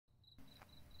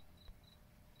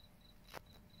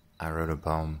I wrote a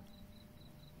poem.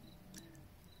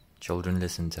 Children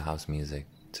listen to house music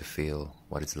to feel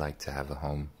what it's like to have a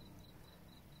home.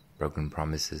 Broken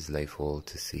promises lay for all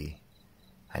to see.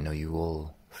 I know you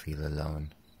all feel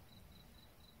alone.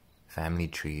 Family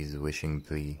trees wishing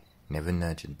plea, never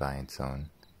nurtured by its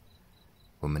own.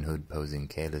 Womanhood posing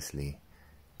carelessly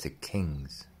to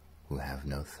kings who have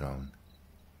no throne.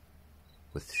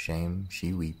 With shame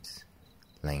she weeps,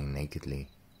 laying nakedly.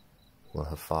 Will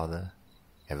her father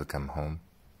ever come home?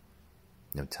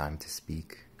 No time to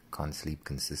speak, can't sleep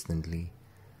consistently.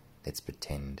 Let's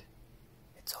pretend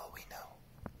it's all we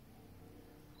know.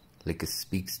 Liquor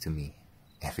speaks to me,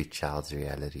 every child's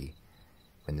reality,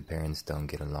 when the parents don't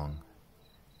get along.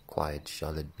 Quiet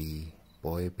shall it be,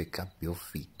 boy, pick up your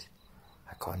feet.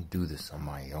 I can't do this on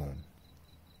my own.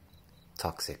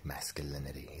 Toxic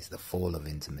masculinity is the fall of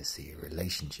intimacy.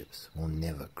 Relationships will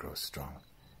never grow strong.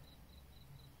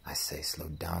 I say slow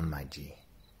down, my G.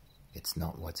 It's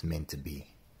not what's meant to be.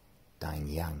 Dying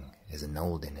young is an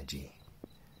old energy.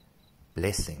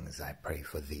 Blessings I pray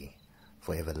for thee,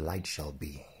 forever light shall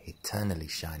be, eternally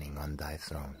shining on thy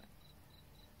throne.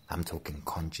 I'm talking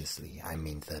consciously, I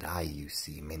mean third eye you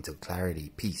see, mental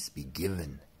clarity, peace be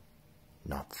given,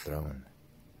 not thrown.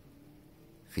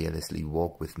 Fearlessly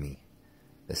walk with me,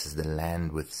 this is the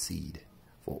land with seed,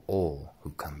 for all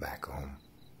who come back home.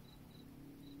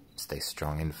 Stay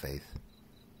strong in faith,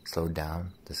 slow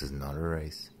down, this is not a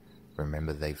race.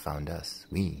 Remember they found us,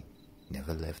 we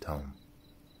never left home.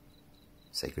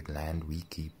 Sacred land we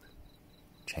keep,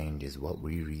 change is what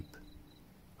we reap,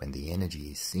 when the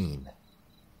energy is seen,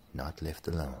 not left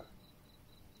alone.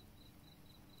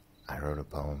 I wrote a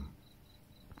poem.